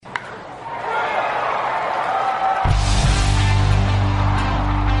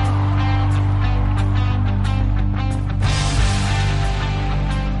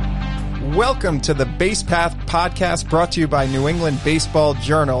Welcome to the Base Path podcast brought to you by New England Baseball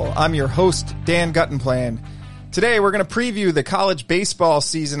Journal. I'm your host, Dan Guttenplan. Today, we're going to preview the college baseball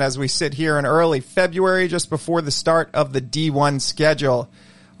season as we sit here in early February, just before the start of the D1 schedule.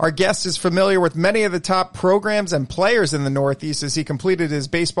 Our guest is familiar with many of the top programs and players in the Northeast as he completed his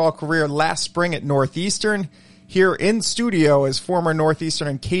baseball career last spring at Northeastern. Here in studio is former Northeastern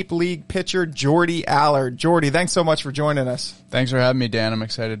and Cape League pitcher Jordy Allard. Jordy, thanks so much for joining us. Thanks for having me, Dan. I'm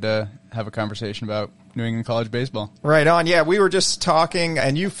excited to have a conversation about New England college baseball. Right on. Yeah, we were just talking,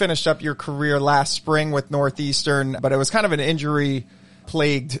 and you finished up your career last spring with Northeastern, but it was kind of an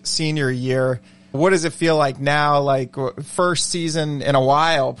injury-plagued senior year. What does it feel like now, like first season in a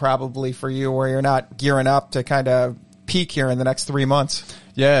while probably for you, where you're not gearing up to kind of peak here in the next 3 months?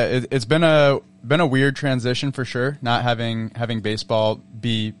 Yeah, it's been a weird transition for sure, not having baseball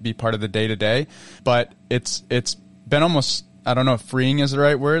be part of the day-to-day, but it's been almost, I don't know if freeing is the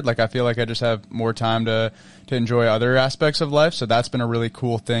right word. Like, I feel like I just have more time to enjoy other aspects of life. So that's been a really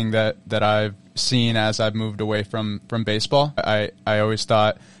cool thing that I've seen as I've moved away from baseball. I always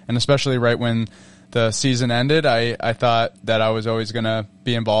thought, and especially right when the season ended, I thought that I was always going to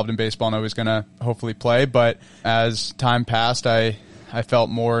be involved in baseball and I was going to hopefully play. But as time passed, I felt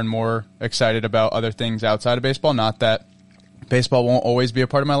more and more excited about other things outside of baseball. Not that baseball won't always be a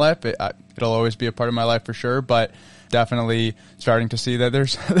part of my life. It'll always be a part of my life for sure, but definitely starting to see that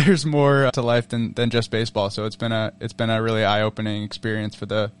there's more to life than just baseball. So it's been a really eye-opening experience for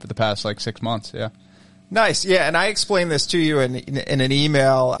the past 6 months. Yeah. Nice. Yeah, and I explained this to you in an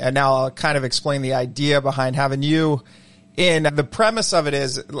email, and now I'll kind of explain the idea behind having you in. The premise of it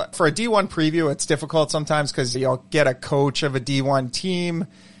is, for a D1 preview, it's difficult sometimes because you'll get a coach of a D1 team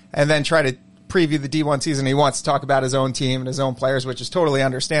and then try to preview the D1 season. He wants to talk about his own team and his own players, which is totally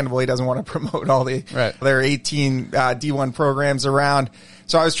understandable. He doesn't want to promote all their 18 D1 programs around.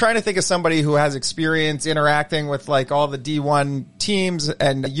 So I was trying to think of somebody who has experience interacting with all the D1 teams,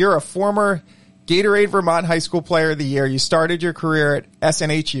 and you're a former Gatorade Vermont High School Player of the Year. You started your career at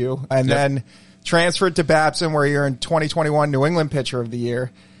SNHU and then transferred to Babson, where you're in 2021 New England Pitcher of the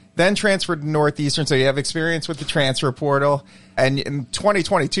Year, then transferred to Northeastern, so you have experience with the transfer portal. And in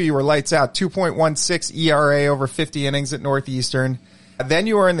 2022, you were lights out, 2.16 ERA over 50 innings at Northeastern. Then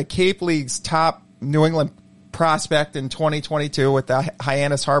you were in the Cape League's top New England prospect in 2022 with the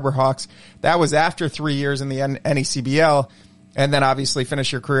Hyannis Harbor Hawks. That was after 3 years in the NECBL. And then obviously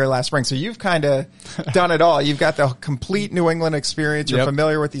finish your career last spring. So you've kind of done it all. You've got the complete New England experience. You're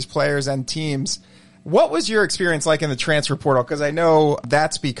familiar with these players and teams. What was your experience like in the transfer portal? Because I know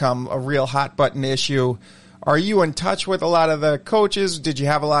that's become a real hot button issue. Are you in touch with a lot of the coaches? Did you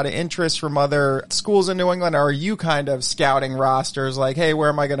have a lot of interest from other schools in New England? Or are you kind of scouting rosters like, hey, where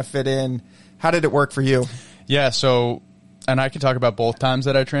am I going to fit in? How did it work for you? Yeah, so... And I can talk about both times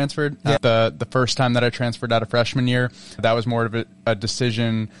that I transferred. Yeah. The first time that I transferred out of freshman year, that was more of a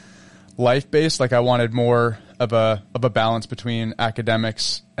decision life-based. Like, I wanted more of a balance between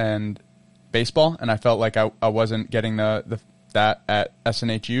academics and baseball, and I felt like I wasn't getting that at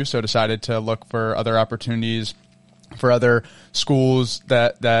SNHU, so decided to look for other opportunities for other schools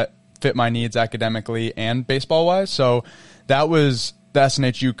that fit my needs academically and baseball-wise. So that was the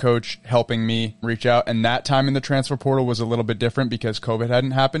SNHU coach helping me reach out, and that time in the transfer portal was a little bit different because COVID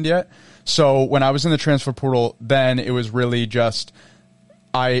hadn't happened yet. So when I was in the transfer portal, then it was really just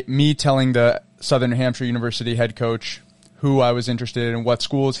me telling the Southern New Hampshire University head coach who I was interested in, what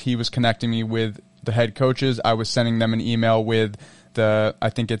schools. He was connecting me with the head coaches. I was sending them an email with I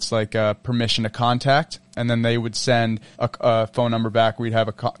think it's like a permission to contact, and then they would send a phone number back. We'd have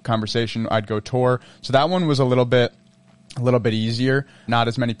a conversation. I'd go tour. So that one was a little bit easier. Not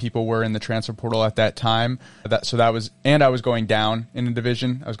as many people were in the transfer portal at that time. And I was going down in a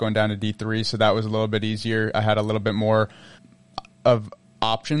division. I was going down to D3, so that was a little bit easier. I had a little bit more of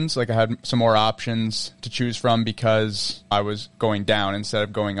options. Like, I had some more options to choose from because I was going down instead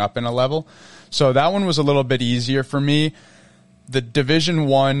of going up in a level. So that one was a little bit easier for me. The Division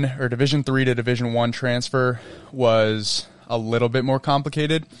 1 or Division 3 to Division 1 transfer was a little bit more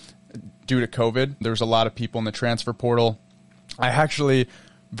complicated. Due to COVID, there was a lot of people in the transfer portal. I actually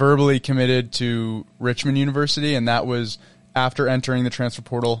verbally committed to Richmond University, and that was after entering the transfer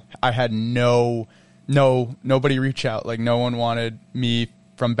portal. I had nobody reach out. Like, no one wanted me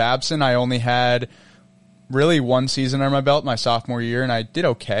from Babson. I only had really one season under my belt, my sophomore year, and I did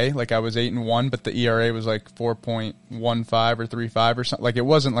okay. Like, I was 8-1, but the ERA was like 4.15 or 3.5 or something. Like, it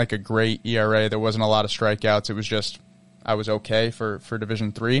wasn't like a great ERA. There wasn't a lot of strikeouts. It was just I was okay for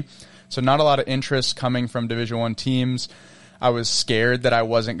Division 3. So not a lot of interest coming from Division 1 teams. I was scared that I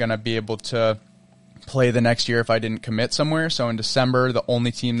wasn't going to be able to play the next year if I didn't commit somewhere. So in December, the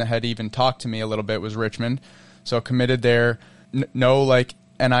only team that had even talked to me a little bit was Richmond. So committed there. No like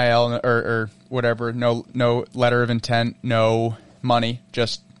NIL or whatever, no letter of intent, no money,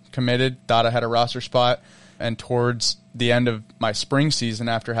 just committed, thought I had a roster spot. And towards the end of my spring season,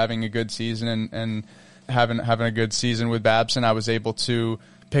 after having a good season and having a good season with Babson, I was able to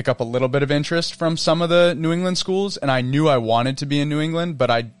pick up a little bit of interest from some of the New England schools, and I knew I wanted to be in New England, but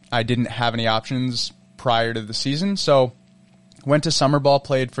I didn't have any options prior to the season. So went to summer ball,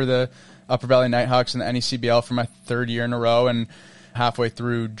 played for the Upper Valley Nighthawks in the NECBL for my third year in a row, and halfway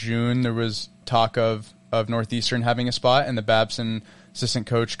through June there was talk of Northeastern having a spot, and the Babson assistant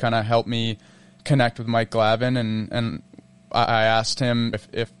coach kind of helped me connect with Mike Glavin, and I asked him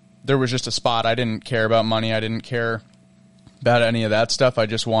if there was just a spot. I didn't care about money. I didn't care about any of that stuff. I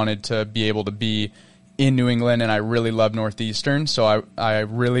just wanted to be able to be in New England, and I really love Northeastern, so I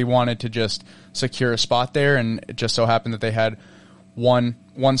really wanted to just secure a spot there, and it just so happened that they had one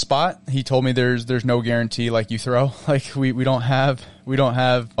spot. He told me there's no guarantee like you throw. Like we don't have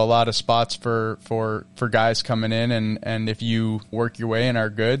a lot of spots for guys coming in, and if you work your way and are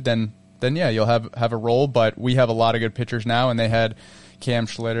good, then yeah, you'll have a role. But we have a lot of good pitchers now, and they had Cam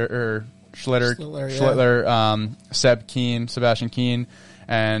Schlitter, Seb Keen, Sebastian Keen,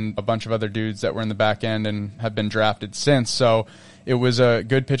 and a bunch of other dudes that were in the back end and have been drafted since. So it was a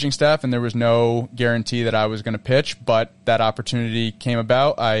good pitching staff, and there was no guarantee that I was going to pitch, but that opportunity came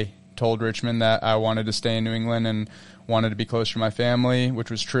about. I told Richmond that I wanted to stay in New England and wanted to be closer to my family,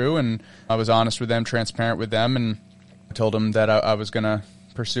 which was true, and I was honest with them, transparent with them, and told them that I was going to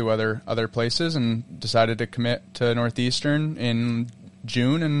pursue other places, and decided to commit to Northeastern in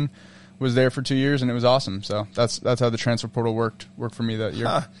June, and was there for 2 years, and it was awesome. So that's how the transfer portal worked for me that year.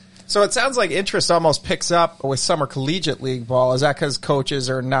 Huh. So it sounds like interest almost picks up with summer collegiate league ball. Is that because coaches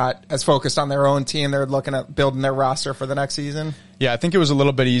are not as focused on their own team? They're looking at building their roster for the next season? Yeah, I think it was a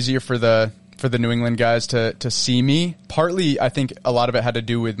little bit easier for the New England guys to see me. Partly, I think a lot of it had to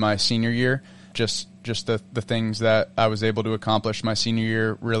do with my senior year. Just the things that I was able to accomplish my senior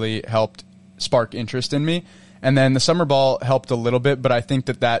year really helped spark interest in me. And then the summer ball helped a little bit, but I think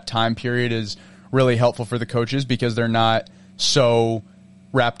that time period is really helpful for the coaches because they're not so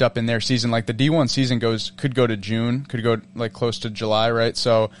wrapped up in their season. Like the D1 season could go to June, could go like close to July, right?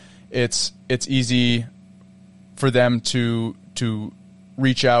 So it's easy for them to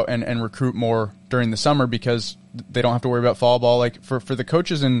reach out and recruit more during the summer because they don't have to worry about fall ball. Like for the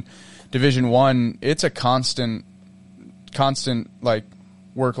coaches in Division I, it's a constant like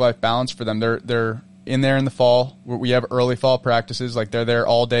work-life balance for them. They're in there in the fall. We have early fall practices. Like they're there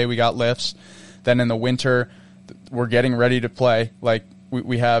all day. We got lifts. Then in the winter, we're getting ready to play. Like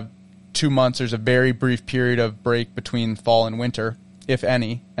we have 2 months. There's a very brief period of break between fall and winter, if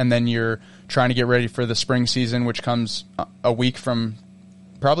any. And then you're trying to get ready for the spring season, which comes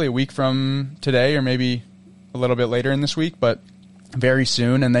probably a week from today, or maybe a little bit later in this week, but very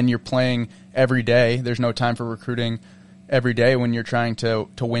soon. And then you're playing every day. There's no time for recruiting every day when you're trying to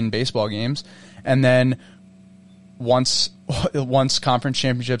win baseball games. And then once conference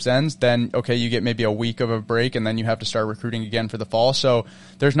championships ends, then okay, you get maybe a week of a break, and then you have to start recruiting again for the fall. So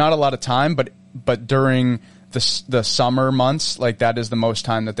there's not a lot of time, but during the summer months, like that is the most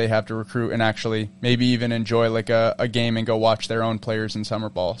time that they have to recruit and actually maybe even enjoy like a game and go watch their own players in summer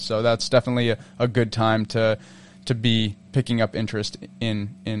ball. So that's definitely a good time to be picking up interest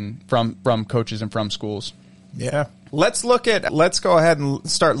from coaches and from schools. Yeah. Let's go ahead and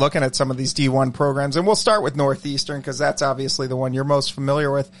start looking at some of these D1 programs, and we'll start with Northeastern because that's obviously the one you're most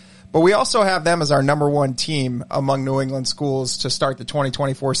familiar with. But we also have them as our number one team among New England schools to start the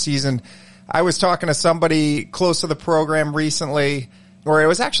 2024 season. I was talking to somebody close to the program recently, or it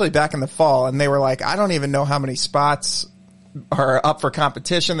was actually back in the fall, and they were like, I don't even know how many spots are up for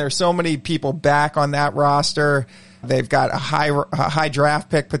competition. There's so many people back on that roster. They've got a high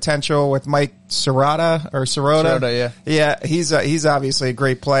draft pick potential with Mike Sirota. Yeah. Yeah, he's obviously a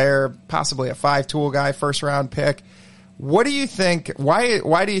great player, possibly a 5-tool guy, first round pick. What do you think?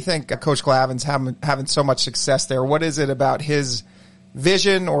 Why do you think Coach Glavin's having so much success there? What is it about his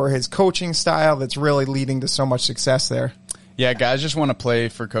vision or his coaching style that's really leading to so much success there? Yeah, guys just want to play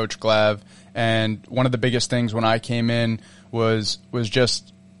for Coach Glav, and one of the biggest things when I came in was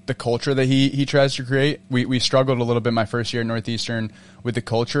just the culture that he tries to create. We struggled a little bit my first year at Northeastern with the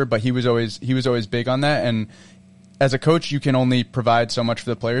culture, but he was always big on that. And as a coach, you can only provide so much for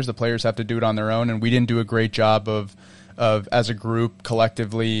the players. The players have to do it on their own, and we didn't do a great job of as a group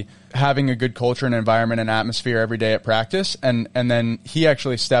collectively having a good culture and environment and atmosphere every day at practice. And then he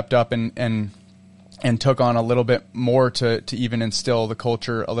actually stepped up and and took on a little bit more to even instill the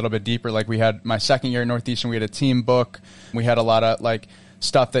culture a little bit deeper. Like we had my second year at Northeastern, we had a team book. We had a lot of like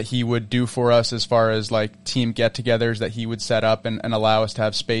stuff that he would do for us as far as like team get-togethers that he would set up and allow us to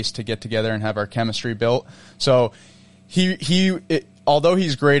have space to get together and have our chemistry built. So although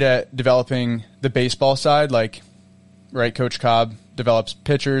he's great at developing the baseball side, like, right, Coach Cobb develops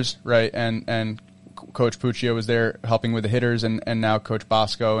pitchers, right, and Coach Puccio was there helping with the hitters, and now Coach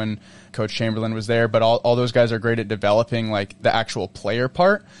Bosco and Coach Chamberlain was there. But all those guys are great at developing like the actual player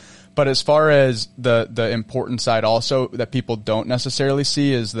part. But as far as the important side also that people don't necessarily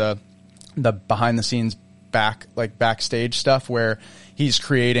see is the behind the scenes backstage stuff where he's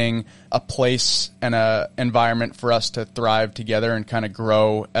creating a place and a environment for us to thrive together and kind of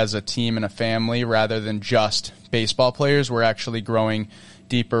grow as a team and a family rather than just baseball players. We're actually growing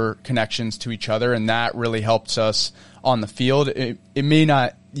deeper connections to each other, and that really helps us on the field. It may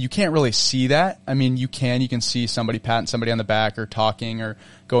not, you can't really see that. I mean, you can see somebody patting somebody on the back or talking or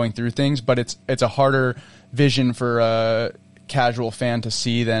going through things, but it's a harder vision for a casual fan to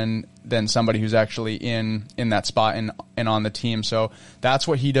see than somebody who's actually in that spot and on the team. So that's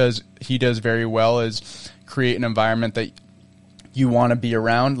what he does. He does very well, is create an environment that you want to be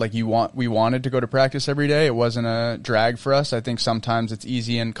around. Like we wanted to go to practice every day. It wasn't a drag for us. I think sometimes it's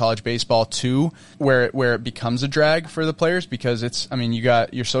easy in college baseball too, where it becomes a drag for the players, because you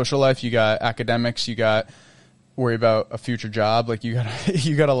got your social life, you got academics, you got worry about a future job. Like you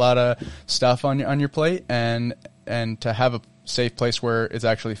got a lot of stuff on your plate, and to have a safe place where it's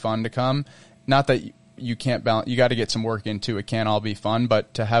actually fun to come. Not that you can't balance, you got to get some work into it. Can't all be fun,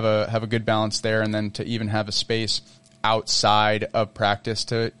 but to have a good balance there, and then to even have a space outside of practice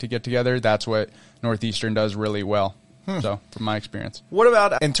to get together. That's what Northeastern does really well. So from my experience. What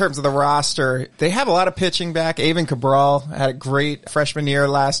about in terms of the roster? They have a lot of pitching back. Avon Cabral had a great freshman year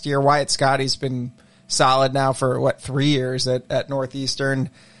last year. Wyatt Scotty's been solid now for 3 years at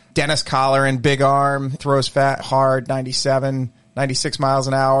Northeastern. Dennis Colleran, big arm, throws hard, 96 miles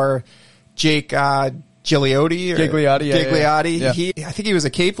an hour. Jake Gigliotti. Yeah. I think he was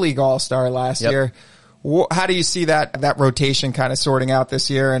a Cape League All-Star last year. How do you see that rotation kind of sorting out this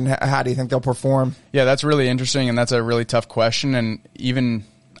year, and how do you think they'll perform? Yeah, that's really interesting, and that's a really tough question. And even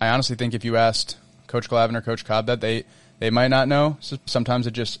I honestly think if you asked Coach Glavin or Coach Cobb that, they might not know. So sometimes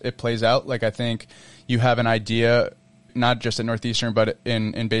it plays out. Like I think you have an idea, not just at Northeastern, but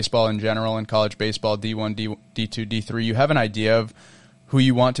in baseball in general, in college baseball, D1, D2, D3, you have an idea of who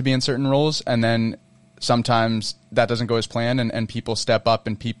you want to be in certain roles, and then sometimes that doesn't go as planned, and people step up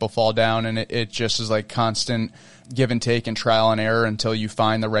and people fall down, and it just is like constant give and take and trial and error until you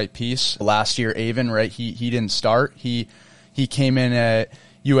find the right piece. Last year, Avon, right, he didn't start. He came in at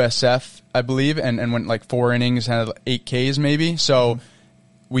USF, I believe, and went like 4 innings, had 8 Ks maybe. So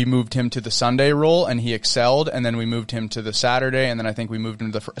we moved him to the Sunday role, and he excelled, and then we moved him to the Saturday, and then I think we moved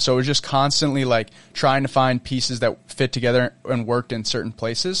him to so it was just constantly like trying to find pieces that fit together and worked in certain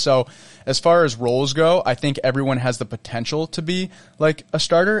places. So as far as roles go, I think everyone has the potential to be like a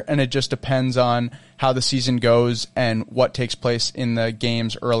starter, and it just depends on how the season goes and what takes place in the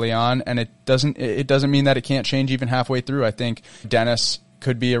games early on, and it doesn't mean that it can't change even halfway through. I think Dennis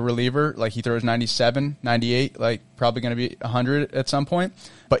could be a reliever, like he throws 97, 98, like probably going to be 100 at some point.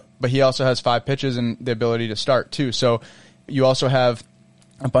 But he also has 5 pitches and the ability to start too. So you also have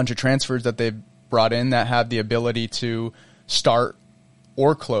a bunch of transfers that they've brought in that have the ability to start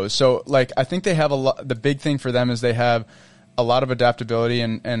or close. So like I think they have the big thing for them is they have a lot of adaptability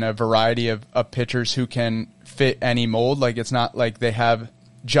and a variety of pitchers who can fit any mold. Like it's not like they have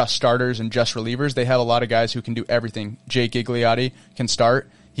just starters and just relievers. They have a lot of guys who can do everything. Jake Gigliotti can start,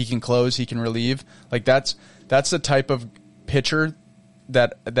 he can close, he can relieve. Like that's the type of pitcher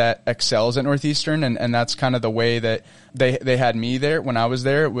that excels at Northeastern, and that's kind of the way that they had me there when I was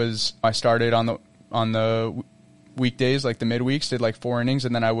there. It was I started on the weekdays, like the midweeks, did like 4 innings,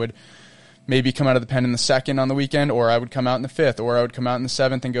 and then I would maybe come out of the pen in the 2nd on the weekend, or I would come out in the 5th, or I would come out in the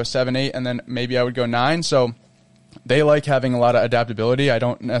 7th and go 7, 8, and then maybe I would go 9. So they like having a lot of adaptability. I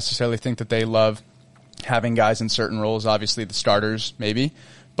don't necessarily think that they love having guys in certain roles, obviously the starters maybe,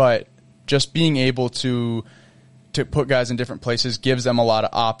 but just being able to put guys in different places gives them a lot of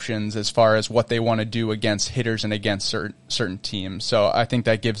options as far as what they want to do against hitters and against certain teams. So I think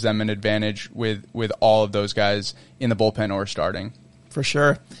that gives them an advantage with all of those guys in the bullpen or starting. For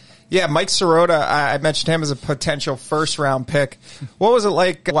sure. Yeah, Mike Sirota, I mentioned him as a potential first-round pick. What was it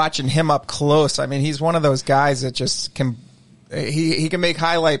like watching him up close? I mean, he's one of those guys that just he can make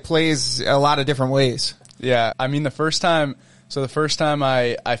highlight plays a lot of different ways. Yeah, I mean, the first time So the first time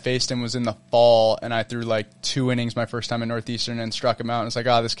I faced him was in the fall, and I threw like 2 innings my first time in Northeastern and struck him out. And it's like,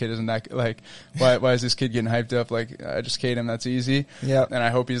 oh, this kid isn't that, like, why is this kid getting hyped up? Like, I just K'd him. That's easy. Yeah. And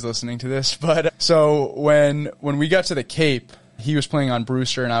I hope he's listening to this. But so when we got to the Cape, he was playing on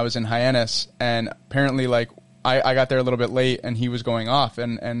Brewster and I was in Hyannis, and apparently like I got there a little bit late and he was going off,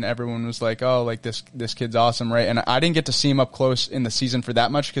 and everyone was like, oh, like this kid's awesome, right? And I didn't get to see him up close in the season for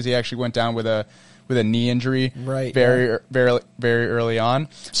that much because he actually went down with a knee injury very early on.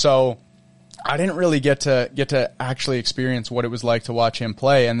 So I didn't really get to actually experience what it was like to watch him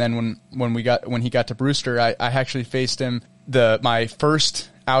play. And then when he got to Brewster, I actually faced him my first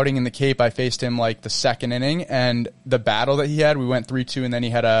outing in the Cape. I faced him like the second inning, and the battle that he had, we went 3-2, and then he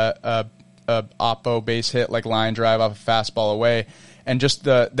had a oppo base hit, like line drive off a fastball away. And just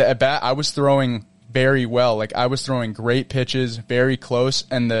the at bat, I was throwing very well. Like I was throwing great pitches, very close,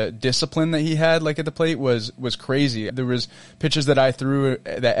 and the discipline that he had like at the plate was crazy. There was pitches that I threw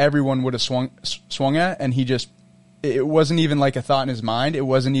that everyone would have swung at, and it wasn't even like a thought in his mind. It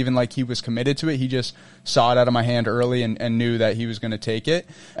wasn't even like he was committed to it. He just saw it out of my hand early and knew that he was going to take it.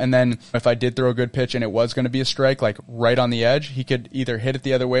 And then if I did throw a good pitch and it was going to be a strike, like right on the edge, he could either hit it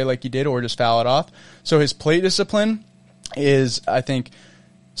the other way like he did or just foul it off. So his plate discipline is, I think,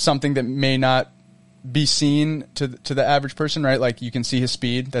 something that may not be seen to the average person, right? Like you can see his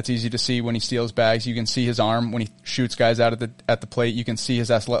speed. That's easy to see when he steals bags. You can see his arm when he shoots guys out at the plate. You can see his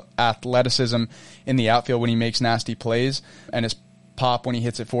athleticism in the outfield when he makes nasty plays, and his pop when he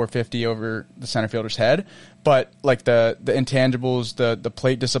hits it 450 over the center fielder's head. But like the intangibles, the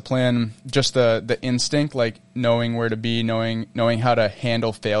plate discipline, just the instinct, like knowing where to be, knowing how to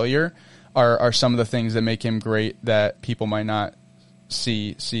handle failure are some of the things that make him great that people might not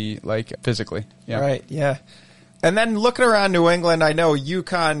see like physically. Yeah. Right. Yeah. And then looking around New England, I know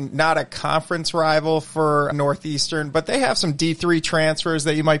UConn, not a conference rival for Northeastern, but they have some D3 transfers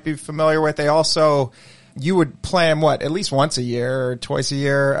that you might be familiar with. They also, you would play them at least once a year or twice a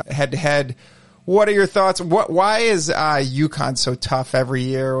year head to head. What are your thoughts? Why is UConn so tough every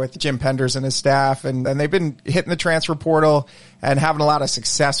year with Jim Penders and his staff? And they've been hitting the transfer portal and having a lot of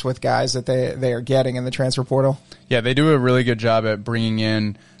success with guys that they are getting in the transfer portal. Yeah, they do a really good job at bringing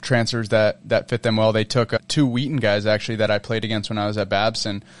in transfers that fit them well. They took 2 Wheaton guys, actually, that I played against when I was at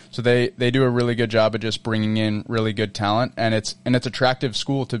Babson. So they do a really good job of just bringing in really good talent. And it's attractive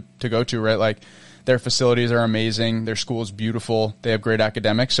school to go to, right? Like, their facilities are amazing. Their school is beautiful. They have great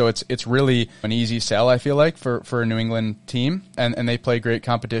academics. So it's really an easy sell, I feel like, for a New England team. And they play great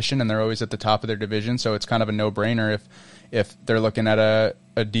competition, and they're always at the top of their division. So it's kind of a no-brainer if they're looking at a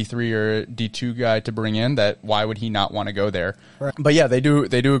D3 or a D2 guy to bring in, that why would he not want to go there? Right. But yeah, they do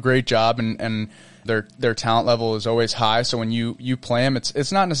a great job, and their talent level is always high. So when you play them,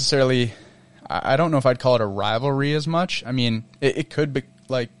 it's not necessarily, I don't know if I'd call it a rivalry as much. I mean, it could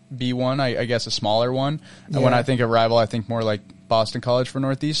be one, I guess a smaller one. Yeah. And when I think of rival, I think more like Boston College for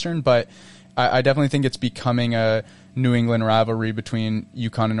Northeastern, but I definitely think it's becoming a New England rivalry between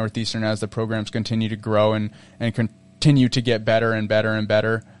UConn and Northeastern as the programs continue to grow and continue to get better and better and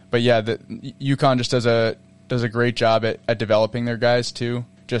better. But yeah, UConn just does a great job at developing their guys too.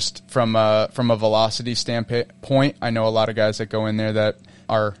 Just from a velocity standpoint, I know a lot of guys that go in there that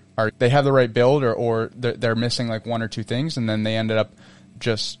are they have the right build or they're missing like 1 or 2 things, and then they ended up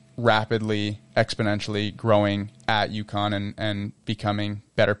just rapidly, exponentially growing at UConn and becoming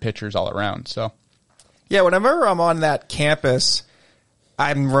better pitchers all around. So, yeah, whenever I'm on that campus,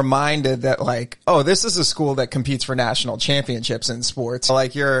 I'm reminded that like, oh, this is a school that competes for national championships in sports.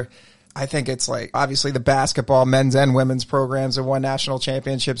 Like I think it's like obviously the basketball men's and women's programs have won national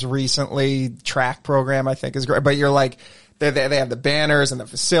championships recently. Track program I think is great, but you're like, they have the banners and the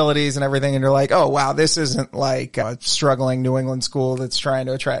facilities and everything, and you're like, oh wow, this isn't like a struggling New England school that's trying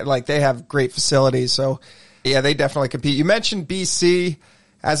to attract. Like they have great facilities, so yeah, they definitely compete. You mentioned BC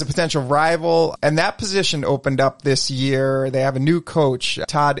as a potential rival, and that position opened up this year. They have a new coach,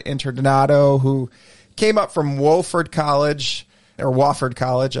 Todd Interdonato, who came up from Wofford College,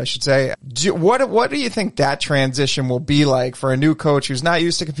 I should say. What do you think that transition will be like for a new coach who's not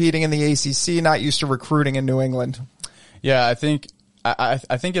used to competing in the ACC, not used to recruiting in New England? Yeah, I think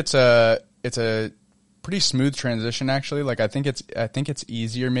it's a pretty smooth transition actually. Like I think it's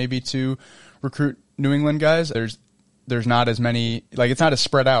easier maybe to recruit New England guys. There's not as many, like it's not as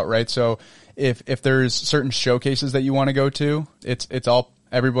spread out, right? So if there's certain showcases that you want to go to, it's all,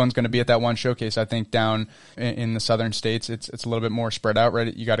 everyone's going to be at that one showcase. I think down in the southern states, it's a little bit more spread out,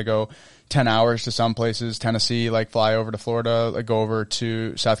 right? You got to go 10 hours to some places, Tennessee, like fly over to Florida, like go over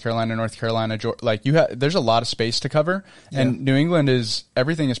to South Carolina, North Carolina, like there's a lot of space to cover. Yeah. And New England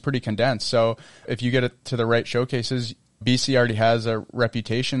everything is pretty condensed. So if you get it to the right showcases, BC already has a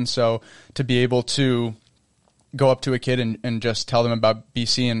reputation. So to be able to go up to a kid and just tell them about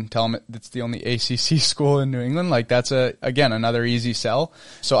BC and tell them it's the only ACC school in New England, like that's again, another easy sell.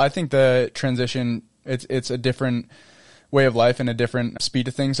 So I think the transition, it's a different way of life and a different speed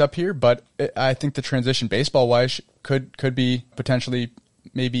of things up here. But I think the transition baseball wise could be potentially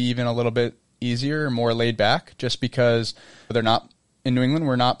maybe even a little bit easier or more laid back, just because they're not in New England.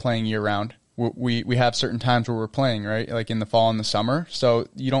 We're not playing year round. We have certain times where we're playing, right? Like in the fall and the summer. So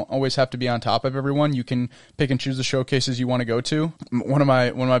you don't always have to be on top of everyone. You can pick and choose the showcases you want to go to. One of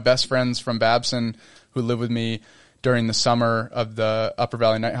my best friends from Babson, who lived with me during the summer of the Upper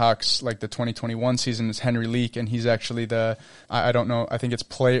Valley Nighthawks, like the 2021 season, is Henry Leake, and he's actually I don't know, I think it's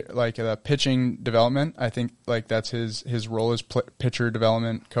pitching development. I think like that's his role as pitcher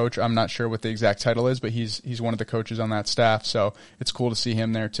development coach. I'm not sure what the exact title is, but he's one of the coaches on that staff. So it's cool to see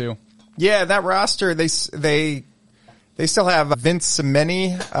him there too. Yeah, that roster, they still have Vince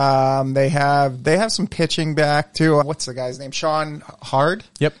Semeni. They have some pitching back too. What's the guy's name? Sean Hard.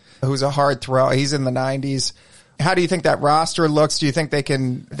 Yep. Who's a hard thrower. He's in the 90s. How do you think that roster looks? Do you think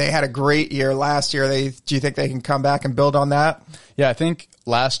they had a great year last year. Do you think they can come back and build on that? Yeah, I think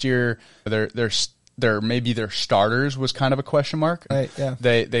last year maybe their starters was kind of a question mark. Right, yeah.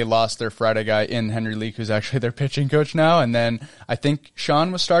 They lost their Friday guy in Henry Leake, who's actually their pitching coach now. And then I think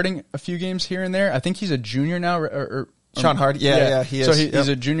Sean was starting a few games here and there. I think he's a junior now. Sean Hard, yeah, he is. So he's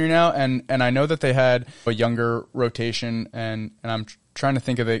a junior now, and I know that they had a younger rotation, and I'm trying to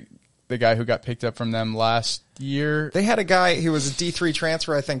think of the guy who got picked up from them last year. They had a guy who was a D3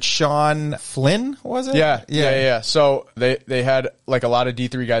 transfer, I think Sean Flynn, was it? Yeah. So they had like a lot of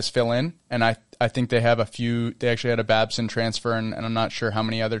D3 guys fill in, and I think they have they actually had a Babson transfer, and I'm not sure how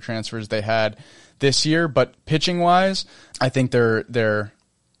many other transfers they had this year, but pitching wise, I think their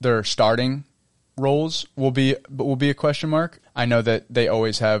starting roles will be a question mark. I know that they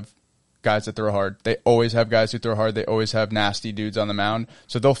always have guys that throw hard. They always have guys who throw hard. They always have nasty dudes on the mound.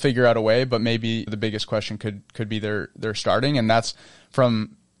 So they'll figure out a way, but maybe the biggest question could be their starting. And that's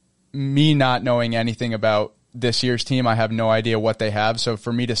from me not knowing anything about this year's team. I have no idea what they have. So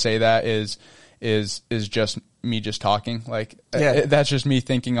for me to say that is just me just talking. Like, that's just me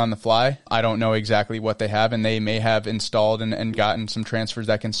thinking on the fly. I don't know exactly what they have, and they may have installed and gotten some transfers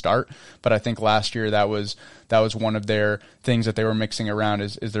that can start. But I think last year that was one of their things that they were mixing around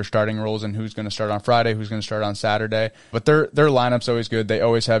is their starting roles and who's going to start on Friday, who's going to start on Saturday. But their lineup's always good. They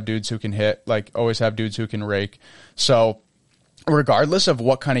always have dudes who can hit, like always have dudes who can rake. So regardless of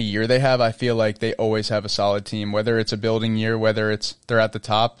what kind of year they have, I feel like they always have a solid team, whether it's a building year, whether they're at the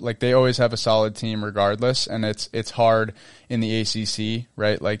top, like they always have a solid team regardless. And it's hard in the ACC,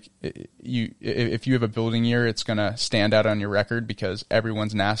 right? Like if you have a building year, it's going to stand out on your record because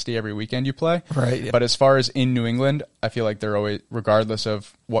everyone's nasty every weekend you play. Right. Yeah. But as far as in New England, I feel like they're always, regardless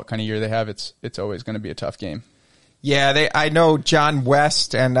of what kind of year they have, it's always going to be a tough game. Yeah, I know John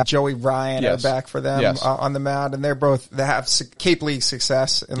West and Joey Ryan are back for them on the mound, and they have Cape League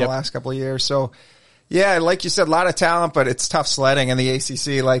success in the last couple of years. So, yeah, like you said, a lot of talent, but it's tough sledding in the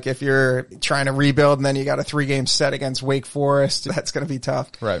ACC. Like if you're trying to rebuild and then you got a 3-game set against Wake Forest, that's going to be tough.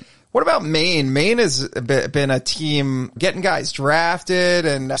 Right. What about Maine? Maine has been a team getting guys drafted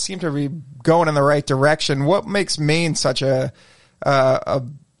and seem to be going in the right direction. What makes Maine such a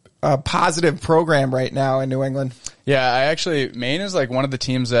positive program right now in New England? Yeah, Maine is like one of the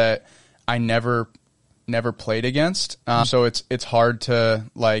teams that I never played against. So it's hard to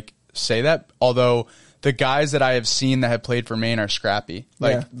like say that. Although the guys that I have seen that have played for Maine are scrappy.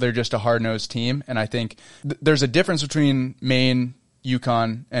 Like they're just a hard-nosed team. And I think there's a difference between Maine,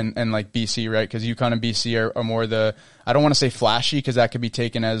 UConn, and like BC, right? Because UConn and BC are more I don't want to say flashy because that could be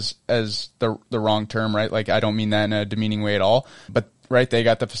taken as the wrong term, right? Like I don't mean that in a demeaning way at all. But right, they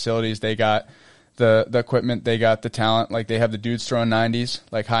got the facilities, they got the equipment, they got the talent. Like they have the dudes throwing 90s,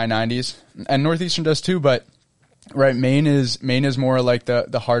 like high 90s, and Northeastern does too. But right, Maine is more like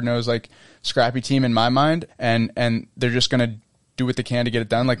the hard nosed, like scrappy team in my mind, and they're just gonna do what they can to get it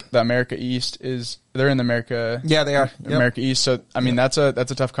done. Like the America East they're in the America. Yeah, they are. America East. So, I mean, that's a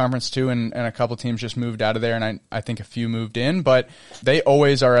tough conference too. And a couple teams just moved out of there. And I think a few moved in, but they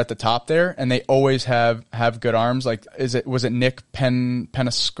always are at the top there and they always have good arms. Like, was it Nick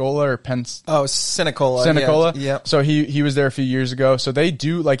Pensacola or Sinicola. Sinicola. Yeah. So he was there a few years ago. So they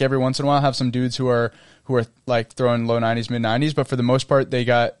do like every once in a while have some dudes who are like throwing low 90s, mid 90s, but for the most part, they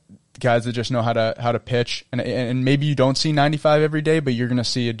got guys that just know how to pitch, and maybe you don't see 95 every day, but you're going to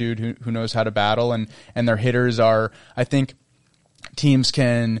see a dude who knows how to battle, and their hitters are, I think teams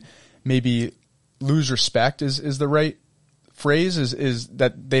can maybe lose respect is the right phrase, is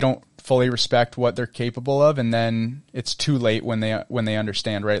that they don't fully respect what they're capable of, and then it's too late when they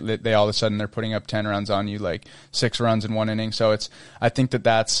understand, right? They all of a sudden they're putting up 10 runs on you, like 6 runs in one inning. So I think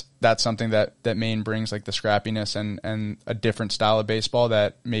that's something that Maine brings, like the scrappiness and a different style of baseball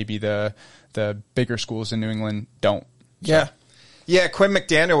that maybe the bigger schools in New England don't. So. Yeah. Yeah, Quinn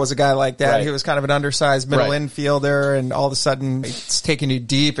McDaniel was a guy like that. Right. He was kind of an undersized middle Right. infielder, and all of a sudden it's taking you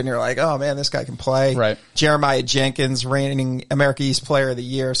deep, and you're like, oh, man, this guy can play. Right. Jeremiah Jenkins, reigning America East Player of the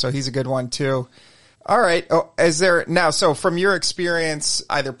Year, so he's a good one, too. All right. So from your experience,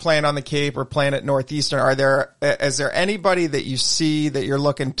 either playing on the Cape or playing at Northeastern, is there anybody that you see that you're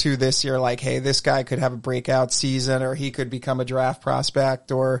looking to this year, like, hey, this guy could have a breakout season, or he could become a draft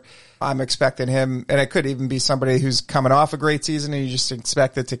prospect, or I'm expecting him, and it could even be somebody who's coming off a great season and you just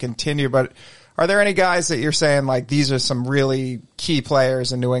expect it to continue. But are there any guys that you're saying, like, these are some really key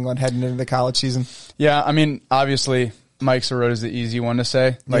players in New England heading into the college season? Yeah, I mean, obviously Mike Sirota is the easy one to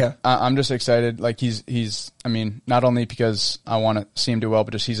say. Like, Yeah. I'm just excited. Like he's, I mean, not only because I want to see him do well,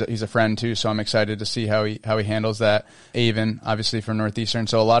 but just he's a friend too. So I'm excited to see how he handles that. Avon, obviously from Northeastern.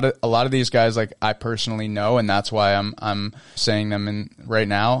 So a lot of these guys, like, I personally know, and that's why I'm saying them in right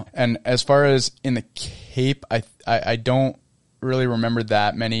now. And as far as in the Cape, I don't really remember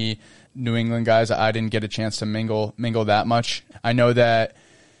that many New England guys. I didn't get a chance to mingle that much. I know that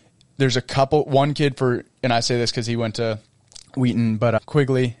there's one kid and I say this because he went to Wheaton, but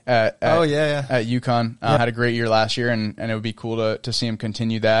Quigley at UConn had a great year last year, and it would be cool to see him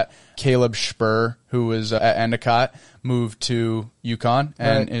continue that. Caleb Spur, who was at Endicott, moved to UConn,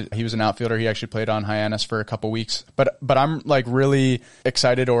 and he was an outfielder. He actually played on Hyannis for a couple weeks. But I'm like really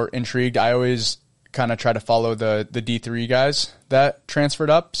excited or intrigued. I always kind of try to follow the D3 guys that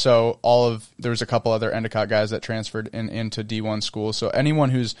transferred up. So there was a couple other Endicott guys that transferred into D1 schools. So anyone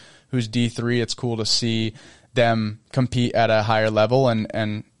who's D3, it's cool to see them compete at a higher level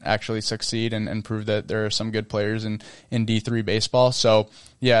and actually succeed and prove that there are some good players in D3 baseball. So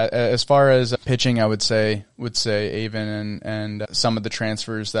yeah, as far as pitching, I would say Avon and some of the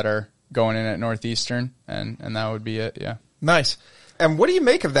transfers that are going in at Northeastern, and that would be it. Yeah. Nice. And what do you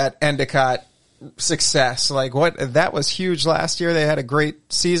make of that Endicott success? Like, that was huge last year. They had a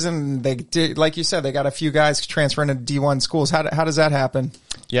great season. They did, like you said, they got a few guys transferring into D1 schools. How does that happen?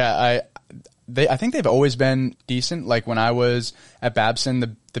 Yeah, I think they've always been decent. Like when I was at Babson,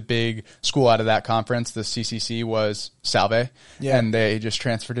 the big school out of that conference, the CCC, was Salve, and they just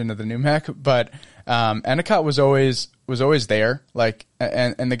transferred into the NUMEC. But Endicott was always there. Like,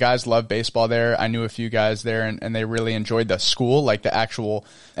 and the guys loved baseball there. I knew a few guys there, and they really enjoyed the school, like the actual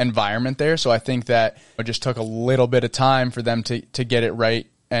environment there. So I think that it just took a little bit of time for them to get it right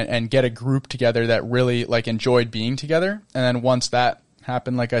and get a group together that really like enjoyed being together. And then once that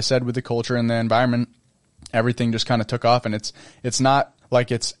happened, like I said, with the culture and the environment, everything just kind of took off. And it's not like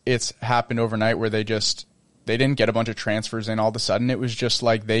it's happened overnight where they didn't get a bunch of transfers in all of a sudden. It was just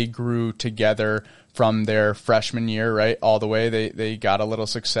like they grew together from their freshman year, right, all the way. They got a little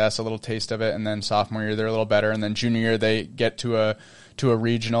success, a little taste of it, and then sophomore year they're a little better, and then junior year they get to a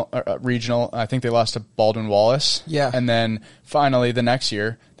regional. I think they lost to Baldwin Wallace. Yeah. And then finally the next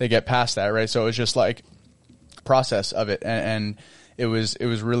year they get past that, right? So it was just like a process of it, and it was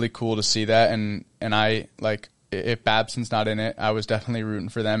really cool to see that, and I like, if Babson's not in it, I was definitely rooting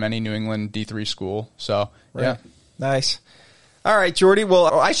for them, any New England D3 school. So yeah. Nice. All right, Jordy.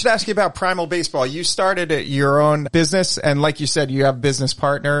 Well, I should ask you about Primal Baseball. You started your own business, and like you said, you have a business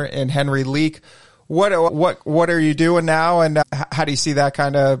partner in Henry Leak. What are you doing now, and how do you see that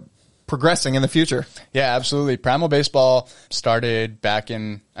kind of progressing in the future? Yeah, absolutely. Primal Baseball started back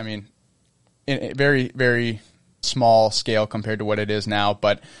in a very, very small scale compared to what it is now,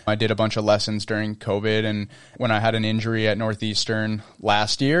 but I did a bunch of lessons during COVID, and when I had an injury at Northeastern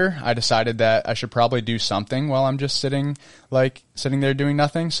last year, I decided that I should probably do something while I'm just sitting there doing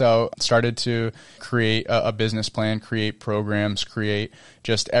nothing. So I started to create a business plan, create programs, create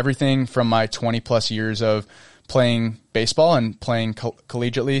just everything from my 20 plus years of playing baseball and playing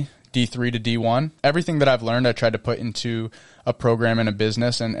collegiately, D3 to D1. Everything that I've learned, I tried to put into a program and a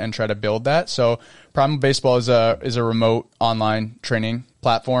business and try to build that. So Primal Baseball is a remote online training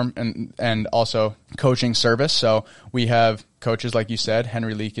platform and also coaching service. So we have coaches, like you said.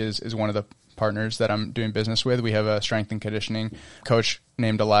 Henry Leak is one of the partners that I'm doing business with. We have a strength and conditioning coach,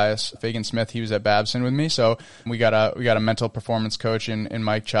 named Elias Fagan-Smith. He was at Babson with me. So we got a mental performance coach in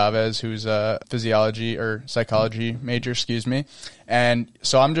Mike Chavez, who's a physiology or psychology major, And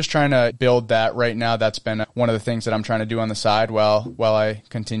so I'm just trying to build that right now. That's been one of the things that I'm trying to do on the side while I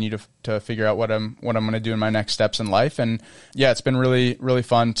continue to figure out what I'm going to do in my next steps in life. And yeah, it's been really, really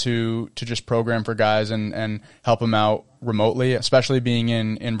fun to just program for guys and help them out remotely, especially being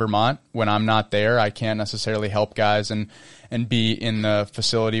in Vermont. When I'm not there, I can't necessarily help guys and be in the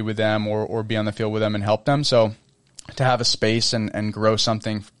facility with them or be on the field with them and help them. So to have a space and grow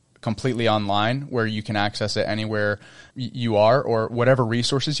something completely online where you can access it anywhere you are or whatever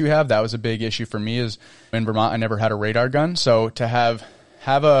resources you have, that was a big issue for me. Is in Vermont, I never had a radar gun. So to have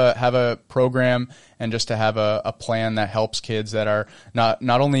a program and just to have a plan that helps kids that are not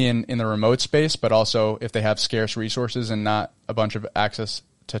only in the remote space, but also if they have scarce resources and not a bunch of access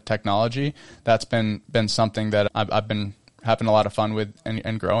to technology, that's been something that I've been having a lot of fun with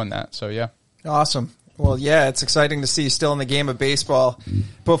and growing that. So yeah. Awesome. Well, yeah, it's exciting to see you still in the game of baseball.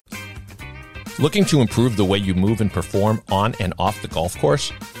 Looking to improve the way you move and perform on and off the golf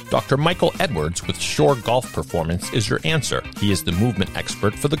course? Dr. Michael Edwards with Shore Golf Performance is your answer. He is the movement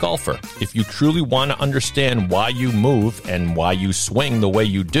expert for the golfer. If you truly want to understand why you move and why you swing the way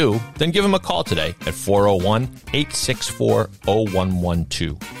you do, then give him a call today at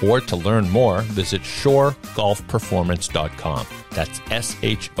 401-864-0112. Or to learn more, visit shoregolfperformance.com. That's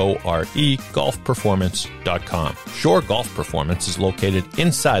SHORE golfperformance.com. Shore Golf Performance is located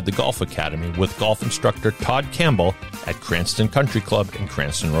inside the Golf Academy with golf instructor Todd Campbell at Cranston Country Club in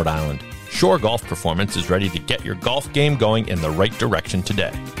Cranston, Rhode Island. Shore Golf Performance is ready to get your golf game going in the right direction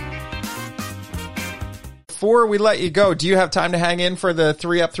today. Before we let you go, do you have time to hang in for the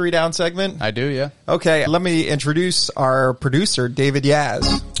 3 Up, 3 Down segment? I do, yeah. Okay, let me introduce our producer, David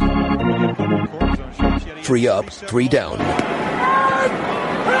Yaz. 3 Up, 3 Down.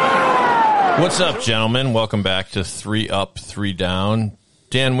 What's up, gentlemen? Welcome back to 3 Up, 3 Down.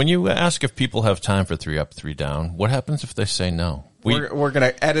 Dan, when you ask if people have time for 3 Up, 3 Down, what happens if they say no? We're going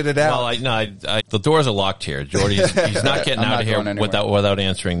to edit it out. Well, the doors are locked here. Jordy's he's not getting out of here without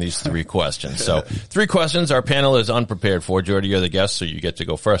answering these 3 questions. So 3 questions. Our panel is unprepared for. Jordy, you're the guest, so you get to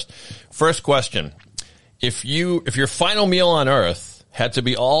go first. First question. If your final meal on Earth had to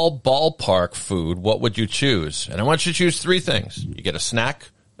be all ballpark food, what would you choose? And I want you to choose 3 things. You get a snack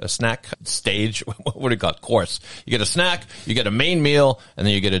stage, what do you call it, course. You get a snack, you get a main meal, and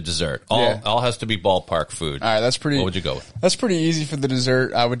then you get a dessert. All has to be ballpark food. All right, that's pretty. What would you go with? That's pretty easy for the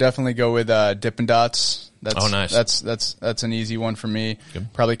dessert. I would definitely go with Dippin' Dots. Nice. That's an easy one for me.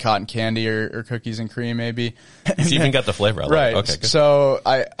 Good. Probably cotton candy or cookies and cream, maybe. It's even got the flavor. Right. Okay, good. So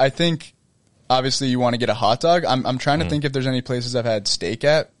I think obviously you want to get a hot dog. I'm trying to think if there's any places I've had steak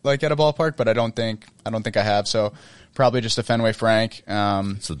at a ballpark, but I don't think I have. So probably just a Fenway Frank.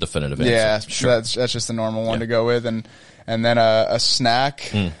 It's the definitive answer. Yeah, sure. That's just the normal one to go with, and then a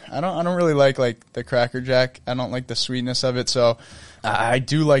snack. I don't really like the Cracker Jack. I don't like the sweetness of it. So I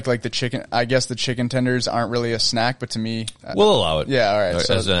do like the chicken. I guess the chicken tenders aren't really a snack, but to me, we'll allow it. Yeah, all right.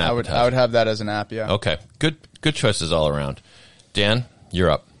 As So an I would have that as an app. Yeah. Okay. Good choices all around. Dan, you're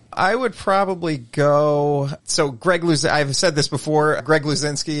up. I would probably go. So I've said this before. Greg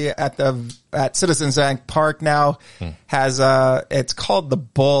Luzinski at Citizens Bank Park now has it's called the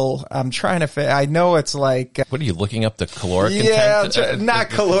Bull. I'm trying to. I know it's like. What are you looking up the caloric intake? Yeah, not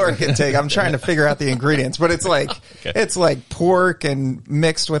caloric intake. I'm trying to figure out the ingredients, but it's like it's like pork and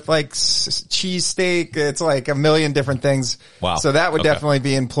mixed with like cheese steak. It's like a million different things. Wow. So that would definitely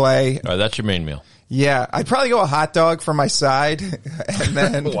be in play. All right, that's your main meal. Yeah, I'd probably go a hot dog for my side, and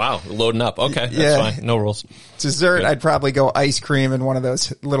then wow, loading up. Okay, that's fine. No rules. Dessert, Good. I'd probably go ice cream in one of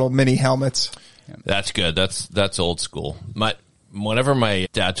those little mini helmets. That's good. That's old school. Whenever my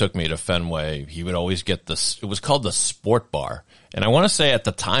dad took me to Fenway, he would always get this. It was called the Sport Bar, and I want to say at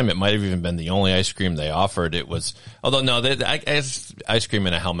the time it might have even been the only ice cream they offered. It was, although no, ice cream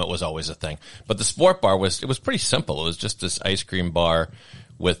in a helmet was always a thing, but the Sport Bar was pretty simple. It was just this ice cream bar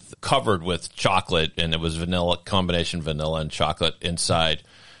covered with chocolate, and it was combination vanilla and chocolate inside.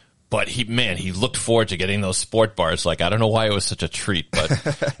 But he looked forward to getting those sport bars. Like, I don't know why it was such a treat, but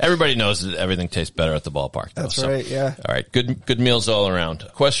everybody knows that everything tastes better at the ballpark. Though, That's right, yeah. All right, good meals all around.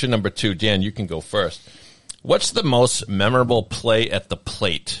 Question number 2, Dan, you can go first. What's the most memorable play at the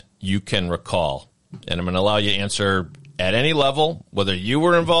plate you can recall? And I'm going to allow you to answer at any level, whether you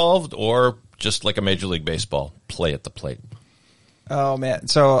were involved or just like a Major League Baseball play at the plate. Oh man,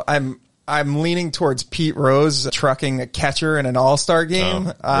 so I'm leaning towards Pete Rose trucking a catcher in an All-Star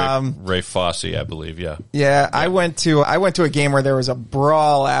game. Ray Fosse, I believe. Yeah. Yeah, I went to a game where there was a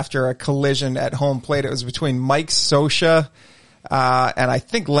brawl after a collision at home plate. It was between Mike Scioscia and I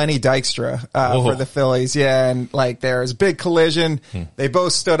think Lenny Dykstra for the Phillies. Yeah, and like there was a big collision. They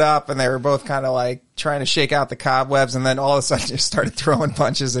both stood up, and they were both kind of like trying to shake out the cobwebs, and then all of a sudden just started throwing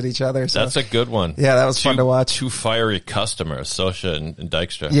punches at each other. So, that's a good one. Yeah, that was fun to watch. Two fiery customers, Scioscia and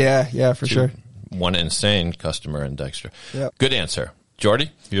Dykstra. Yeah, for sure. One insane customer in Dykstra. Yep. Good answer.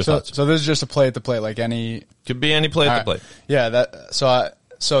 Jordy, your thoughts? So this is just a play at the plate, like any... Could be any play at the plate. Yeah,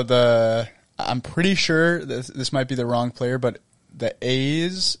 I'm pretty sure this might be the wrong player, but the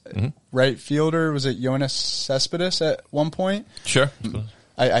A's right fielder, was it Yoenis Cespedes at one point? Sure.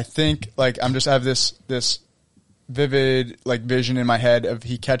 I think like I have this vivid like vision in my head of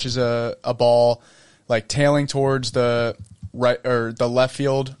he catches a ball like tailing towards the right or the left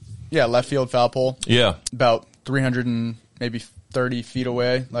field foul pole. Yeah. About 300 and maybe 30 feet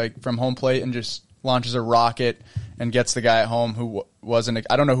away, like from home plate, and just launches a rocket and gets the guy at home who wasn't.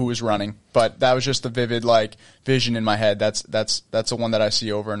 I don't know who was running, but that was just the vivid like vision in my head. That's the one that I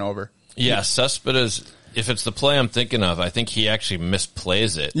see over and over. Yeah, Cespedes. If it's the play I'm thinking of, I think he actually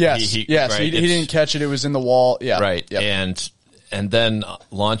misplays it. Yes, he didn't catch it. It was in the wall. Yeah, right. Yep. And then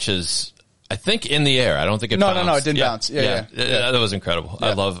launches. I think in the air. I don't think it bounced. No, it didn't bounce. Yeah. That was incredible. Yeah.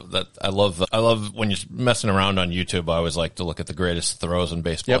 I love that. I love when you're messing around on YouTube. I always like to look at the greatest throws in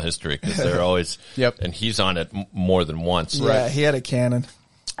baseball history because they're always. And he's on it more than once. Yeah, he had a cannon.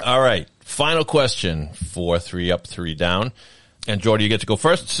 All right. Final question for 3 Up, 3 Down. And Jordy, you get to go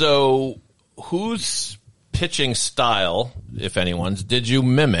first. So whose pitching style, if anyone's, did you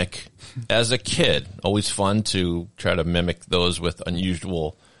mimic as a kid? Always fun to try to mimic those with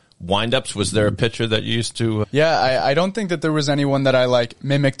unusual windups. Was there a pitcher that you used to? Yeah, I don't think that there was anyone that I like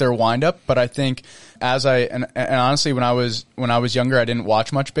mimicked their windup, but I think and honestly, when I was younger, I didn't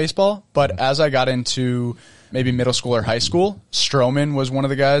watch much baseball, but as I got into maybe middle school or high school, Marcus Stroman was one of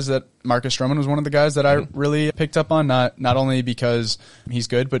the guys that I really picked up on, not only because he's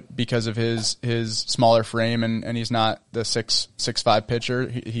good, but because of his smaller frame and he's not the 6'5" pitcher.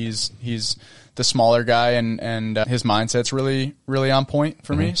 He's the smaller guy and his mindset's really, really on point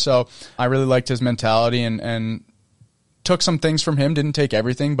for me. So I really liked his mentality and took some things from him, didn't take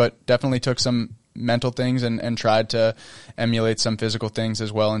everything, but definitely took some mental things and tried to emulate some physical things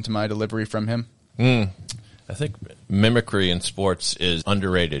as well into my delivery from him. I think mimicry in sports is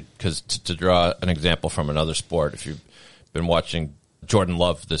underrated because to draw an example from another sport, if you've been watching Jordan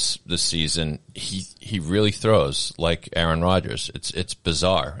Love this season, he really throws like Aaron Rodgers. It's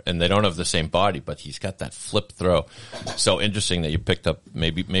bizarre, and they don't have the same body, but he's got that flip throw. So interesting that you picked up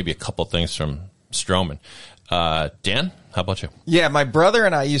maybe a couple things from Stroman. Dan, how about you? Yeah, my brother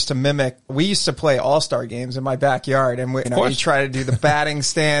and I used to mimic. We used to play all-star games in my backyard, and we try to do the batting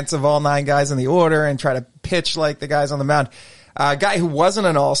stance of all 9 guys in the order and try to pitch like the guys on the mound. A guy who wasn't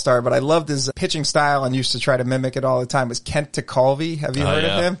an all-star, but I loved his pitching style and used to try to mimic it all the time was Kent TeCalvi. Have you heard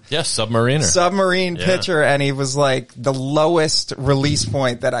of him? Yes, submarine pitcher, and he was like the lowest release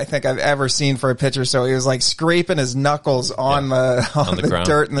point that I think I've ever seen for a pitcher. So he was like scraping his knuckles on the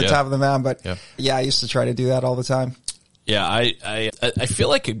dirt in the top of the mound. But I used to try to do that all the time. Yeah, I feel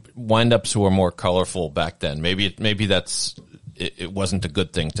like windups were more colorful back then. Maybe that's it wasn't a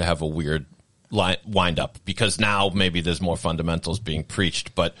good thing to have a weird wind up because now maybe there's more fundamentals being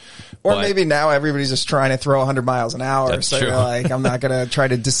preached, but maybe now everybody's just trying to throw 100 miles an hour. That's so true. You're like, I'm not going to try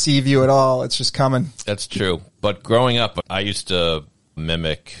to deceive you at all. It's just coming. That's true. But growing up, I used to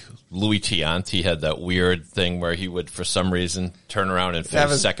mimic Louis Tiant. He had that weird thing where he would, for some reason, turn around and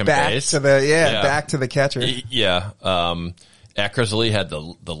face second base. Back to the catcher. Yeah. Eckersley had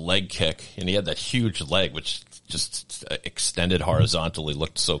the leg kick, and he had that huge leg, which just extended horizontally,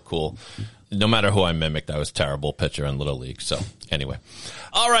 looked so cool. No matter who I mimicked, I was a terrible pitcher in Little League. So anyway.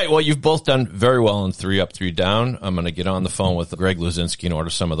 All right. Well, you've both done very well in 3 Up, 3 Down. I'm going to get on the phone with Greg Luzinski and order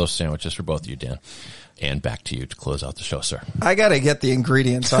some of those sandwiches for both of you, Dan. And back to you to close out the show, sir. I got to get the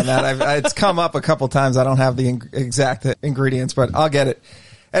ingredients on that. It's come up a couple times. I don't have the exact ingredients, but I'll get it.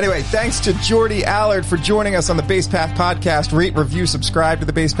 Anyway, thanks to Jordy Allard for joining us on the Base Path Podcast. Rate, review, subscribe to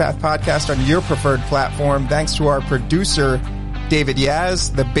the Base Path Podcast on your preferred platform. Thanks to our producer, David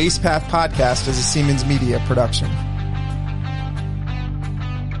Yaz. The Base Path Podcast is a Siemens Media production.